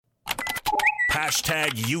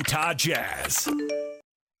Hashtag Utah Jazz.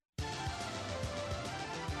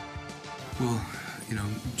 Well,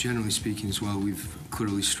 generally speaking as well, we've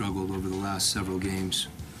clearly struggled over the last several games,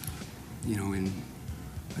 in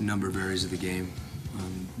a number of areas of the game.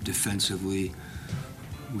 Defensively,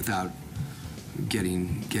 without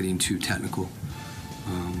getting too technical,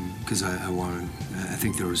 because I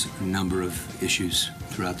think there was a number of issues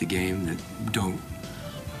throughout the game that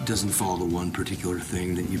doesn't fall to one particular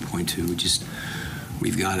thing that you point to.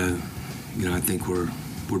 We've got to, I think we're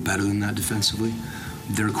better than that defensively.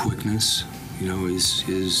 Their quickness,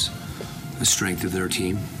 is a strength of their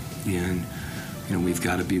team, and we've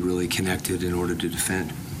got to be really connected in order to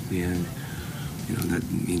defend, and that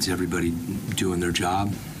means everybody doing their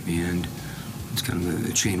job, and it's kind of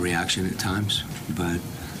a chain reaction at times. But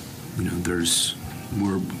there's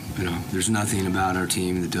nothing about our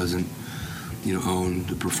team that doesn't own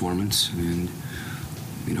the performance, and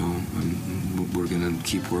we're going to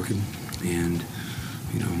keep working and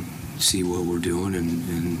see what we're doing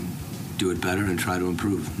and do it better and try to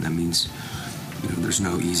improve. That means there's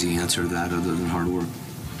no easy answer to that other than hard work.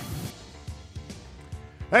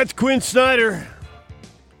 That's Quinn Snyder.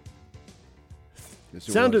 Yes,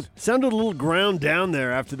 Sounded a little ground down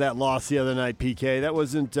there after that loss the other night, PK. That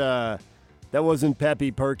wasn't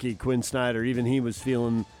peppy perky, Quinn Snyder. Even he was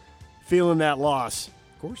feeling that loss.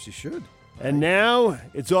 Of course you should. And now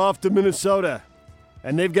it's off to Minnesota.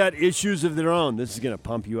 And they've got issues of their own. This is going to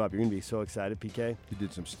pump you up. You're going to be so excited, PK. You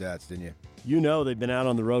did some stats, didn't you? They've been out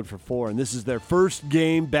on the road for 4, and this is their first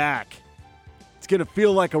game back. It's going to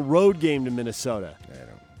feel like a road game to Minnesota.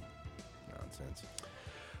 Nonsense.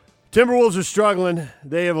 Timberwolves are struggling.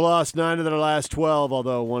 They have lost 9 of their last 12,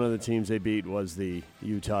 although one of the teams they beat was the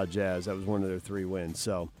Utah Jazz. That was one of their 3 wins.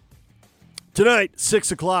 So tonight,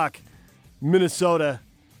 6 o'clock, Minnesota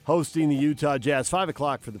hosting the Utah Jazz. 5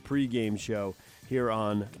 o'clock for the pregame show here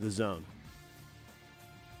on The Zone.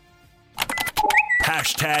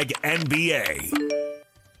 Hashtag NBA.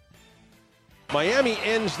 Miami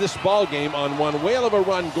ends this ball game on one whale of a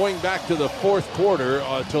run going back to the fourth quarter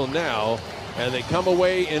till now, and they come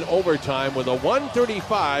away in overtime with a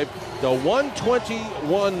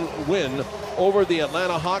 135-121 win over the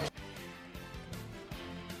Atlanta Hawks.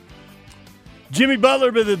 Jimmy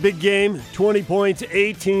Butler with a big game, 20 points,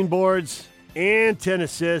 18 boards, and 10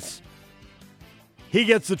 assists. He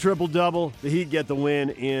gets the triple-double. The Heat get the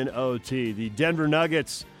win in OT. The Denver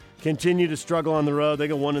Nuggets continue to struggle on the road. They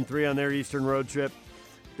go 1-3 on their Eastern road trip.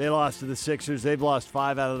 They lost to the Sixers. They've lost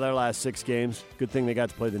 5 out of their last 6 games. Good thing they got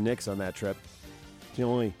to play the Knicks on that trip. It's the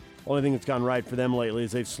only thing that's gone right for them lately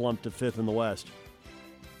is they've slumped to 5th in the West.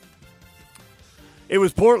 It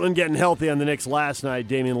was Portland getting healthy on the Knicks last night.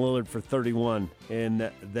 Damian Lillard for 31 in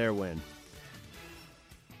their win.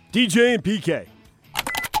 DJ and PK.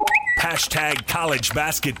 Hashtag college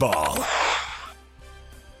basketball.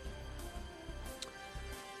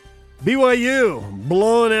 BYU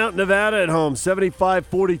blowing out Nevada at home,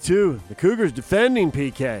 75-42. The Cougars defending,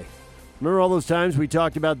 PK. Remember all those times we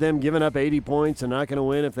talked about them giving up 80 points and not going to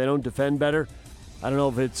win if they don't defend better? I don't know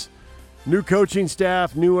if it's new coaching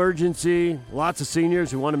staff, new urgency, lots of seniors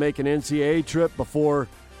who want to make an NCAA trip before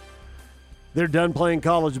they're done playing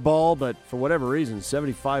college ball, but for whatever reason,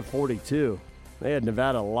 75-42. They had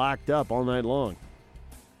Nevada locked up all night long.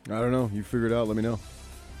 I don't know. You figure it out. Let me know.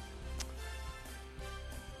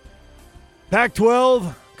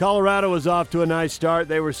 Pac-12, Colorado was off to a nice start.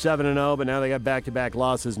 They were 7-0, but now they got back-to-back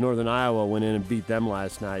losses. Northern Iowa went in and beat them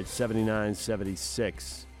last night,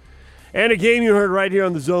 79-76. And a game you heard right here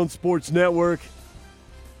on the Zone Sports Network.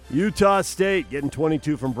 Utah State getting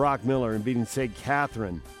 22 from Brock Miller and beating St.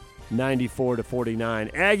 Catherine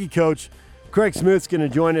 94-49. Aggie coach Craig Smith's going to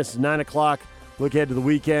join us at 9 o'clock. Look ahead to the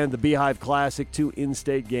weekend, the Beehive Classic, 2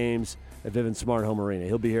 in-state games at Vivint Smart Home Arena.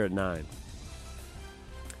 He'll be here at 9.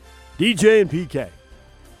 DJ and PK.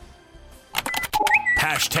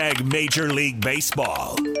 Hashtag Major League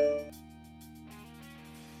Baseball.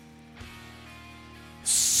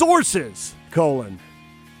 Sources, :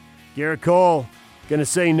 Garrett Cole going to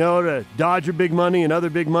say no to Dodger big money and other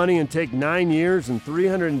big money and take 9 years and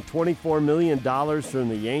 $324 million from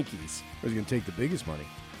the Yankees. He's going to take the biggest money.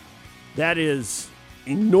 That is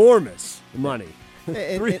enormous money.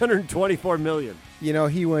 $324 million. You know,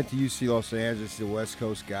 he went to UC Los Angeles, the West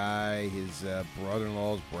Coast guy. His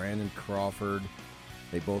brother-in-law is Brandon Crawford.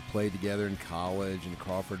 They both played together in college, and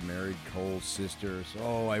Crawford married Cole's sister.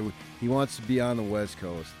 So, he wants to be on the West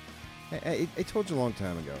Coast. I told you a long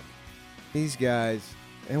time ago, these guys,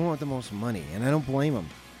 they want the most money, and I don't blame them.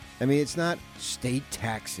 I mean, it's not state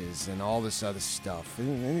taxes and all this other stuff.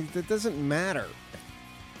 It doesn't matter.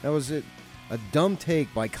 That was a dumb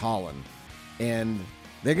take by Colin. and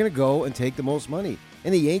they're going to go and take the most money.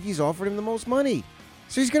 And the Yankees offered him the most money,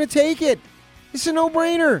 so he's going to take it. It's a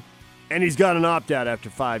no-brainer. And he's got an opt-out after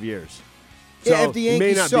 5 years. So Yeah, if the he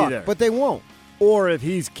may Yankees not suck, be there. but they won't. Or if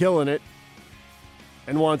he's killing it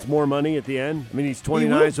and wants more money at the end. I mean, he's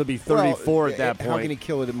 29, so he'll be 34 at that point. How can he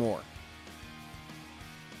kill it more?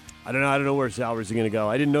 I don't know. I don't know where salaries are going to go.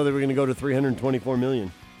 I didn't know they were going to go to $324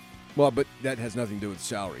 million. Well, but that has nothing to do with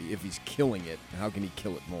salary. If he's killing it, how can he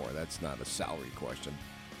kill it more? That's not a salary question.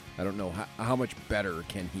 I don't know how much better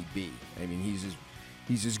can he be. I mean,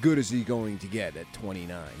 he's as good as he's going to get at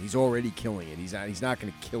 29. He's already killing it. He's not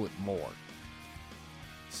going to kill it more.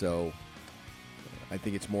 So I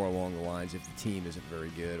think it's more along the lines if the team isn't very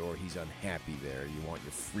good or he's unhappy there, you want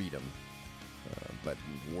your freedom. But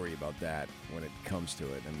worry about that when it comes to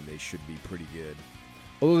it. I mean, they should be pretty good.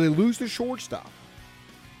 Although they lose their shortstop,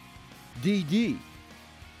 D.D.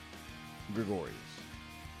 Gregorius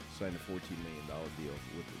signed a $14 million deal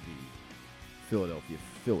with the Philadelphia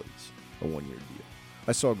Phillies, a one-year deal.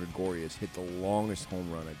 I saw Gregorius hit the longest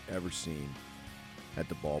home run I've ever seen at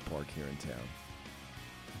the ballpark here in town.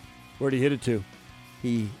 Where'd he hit it to?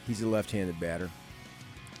 He's a left-handed batter,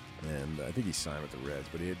 and I think he signed with the Reds,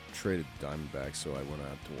 but he had traded Diamondbacks, so I went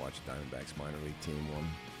out to watch Diamondbacks minor league team one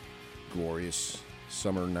glorious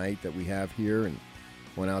summer night that we have here, and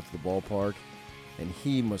went out to the ballpark, and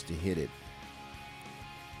he must have hit it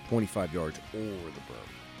 25 yards over the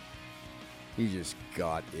berm. He just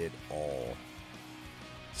got it all.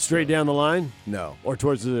 Straight down the line? No. Or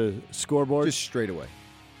towards the scoreboard? Just straight away.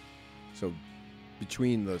 So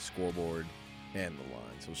between the scoreboard and the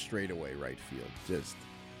line. So straight away right field. Just,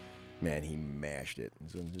 man, he mashed it.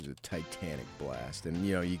 It was a titanic blast. And,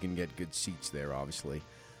 you know, you can get good seats there, obviously,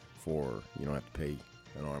 you don't have to pay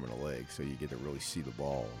an arm and a leg, so you get to really see the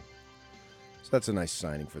ball. So that's a nice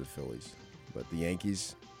signing for the Phillies. But the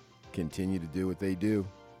Yankees continue to do what they do.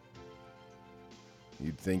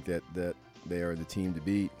 You'd think that they are the team to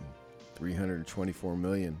beat. $324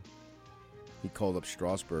 million. He called up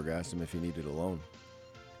Strasburg, asked him if he needed a loan.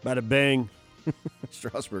 Bada bang.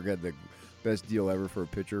 Strasburg had the best deal ever for a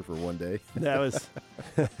pitcher for one day. That was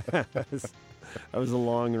a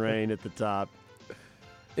long reign at the top.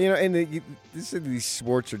 You know, and these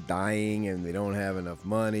sports are dying, and they don't have enough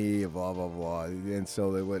money, blah, blah, blah. And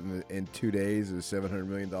so they went in 2 days, it was $700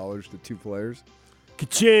 million to two players.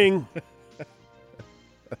 Ka-ching.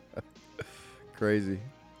 Crazy.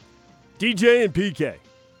 DJ and PK.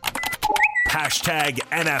 Hashtag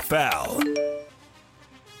NFL.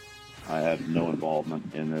 I have no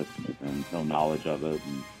involvement in this and no knowledge of it,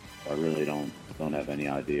 and I really don't have any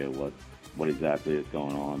idea what exactly is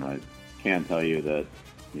going on. I can tell you that,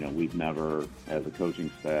 you know, we've never, as a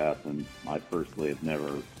coaching staff, and I personally have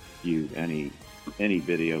never used any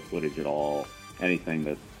video footage at all, anything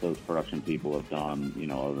that those production people have done, you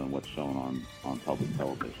know, other than what's shown on public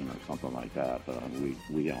television or something like that. But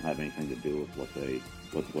we don't have anything to do with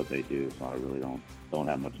what they do, so I really don't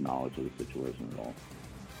have much knowledge of the situation at all.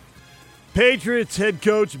 Patriots head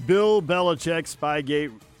coach Bill Belichick,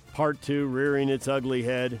 Spygate Part 2, rearing its ugly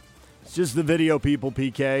head. It's just the video people,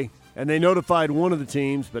 PK. And they notified one of the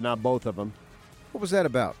teams, but not both of them. What was that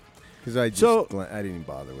about? Because I didn't even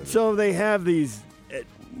bother with it. So they have these.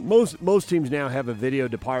 Most teams now have a video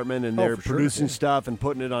department, and they're producing stuff and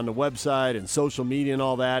putting it on the website and social media and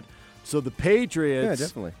all that. So the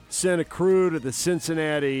Patriots sent a crew to the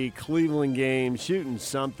Cincinnati-Cleveland game, shooting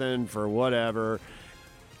something for whatever.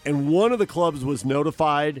 And one of the clubs was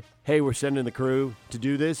notified, hey, we're sending the crew to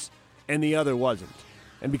do this, and the other wasn't.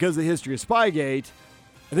 And because of the history of Spygate,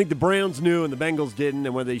 I think the Browns knew and the Bengals didn't,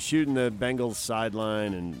 and were they shooting the Bengals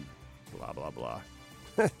sideline and blah, blah, blah.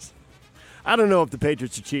 I don't know if the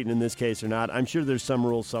Patriots are cheating in this case or not. I'm sure there's some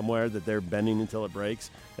rule somewhere that they're bending until it breaks.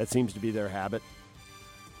 That seems to be their habit.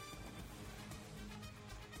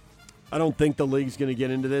 I don't think the league's going to get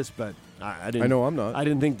into this, but I didn't. I know I'm not. I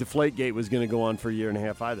didn't think Deflategate was going to go on for a year and a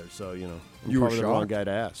half either. So, you know, I'm You were probably the wrong shocked? guy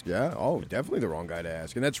to ask. Yeah, definitely the wrong guy to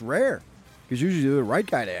ask. And that's rare, because usually you're the right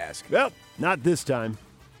guy to ask. Well, not this time.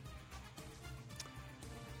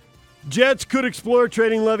 Jets could explore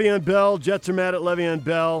trading Le'Veon Bell. Jets are mad at Le'Veon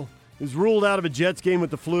Bell. He was ruled out of a Jets game with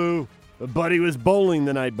the flu, but he was bowling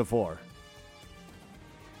the night before.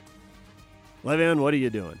 Le'Veon, what are you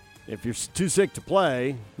doing? If you're too sick to play,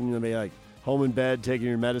 you're going to be like home in bed, taking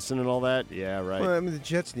your medicine and all that? Yeah, right. Well, I mean, the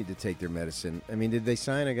Jets need to take their medicine. I mean, did they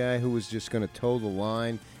sign a guy who was just going to toe the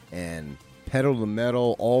line and pedal the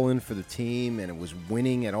metal, all in for the team, and it was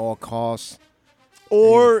winning at all costs?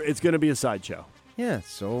 Or it's going to be a sideshow. Yeah,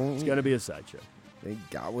 so It's going to be a sideshow. they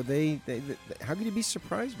got what they how could you be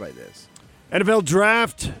surprised by this? NFL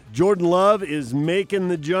draft, Jordan Love is making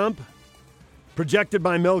the jump. Projected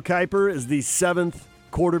by Mel Kiper as the 7th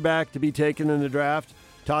quarterback to be taken in the draft.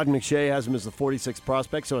 Todd McShay has him as the 46th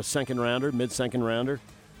prospect, so a second rounder, mid-second rounder.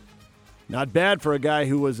 Not bad for a guy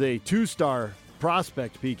who was a 2-star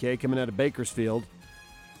prospect, PK, coming out of Bakersfield.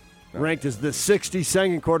 Ranked as the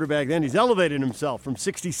 62nd quarterback then. He's elevated himself from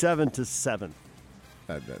 67 to 7th.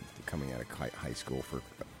 Coming out of high school for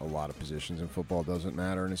a lot of positions in football doesn't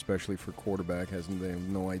matter, and especially for quarterback, they have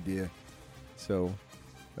no idea. So,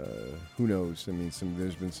 who knows? I mean,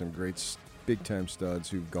 there's been some great big-time studs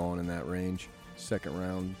who've gone in that range. 2nd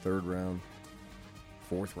round, 3rd round,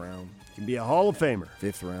 4th round. Can be a Hall of Famer.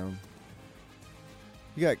 5th round.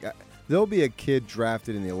 There'll be a kid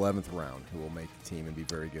drafted in the 11th round who will make the team and be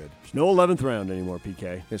very good. There's no 11th round anymore,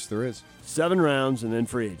 PK. Yes, there is. 7 rounds and then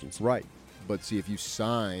free agents. Right. But see, if you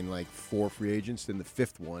sign like 4 free agents, then the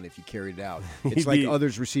 5th one, if you carried it out, it's like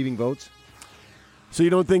others receiving votes. So you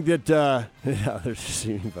don't think that others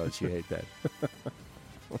receiving votes, you hate that.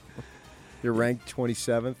 You're ranked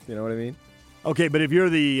 27th, you know what I mean? Okay, but if you're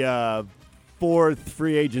the 4th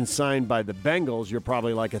free agent signed by the Bengals, you're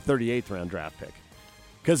probably like a 38th round draft pick.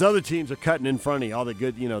 Because other teams are cutting in front of you, all the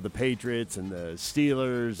good, the Patriots and the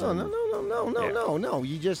Steelers. No.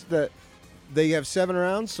 You just they have 7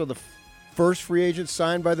 rounds, so the first free agent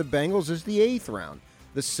signed by the Bengals is the 8th round.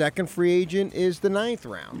 The second free agent is the 9th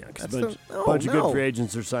round. Yeah, a bunch of good free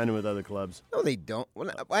agents are signing with other clubs. No, they don't.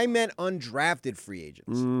 I meant undrafted free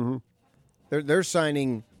agents. Mm-hmm. They're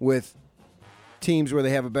signing with teams where they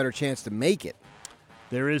have a better chance to make it.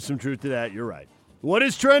 There is some truth to that. You're right. What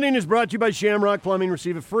is Trending is brought to you by Shamrock Plumbing.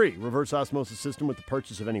 Receive a free reverse osmosis system with the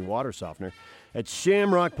purchase of any water softener at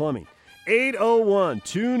Shamrock Plumbing.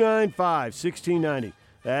 801-295-1690.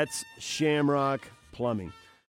 That's Shamrock Plumbing.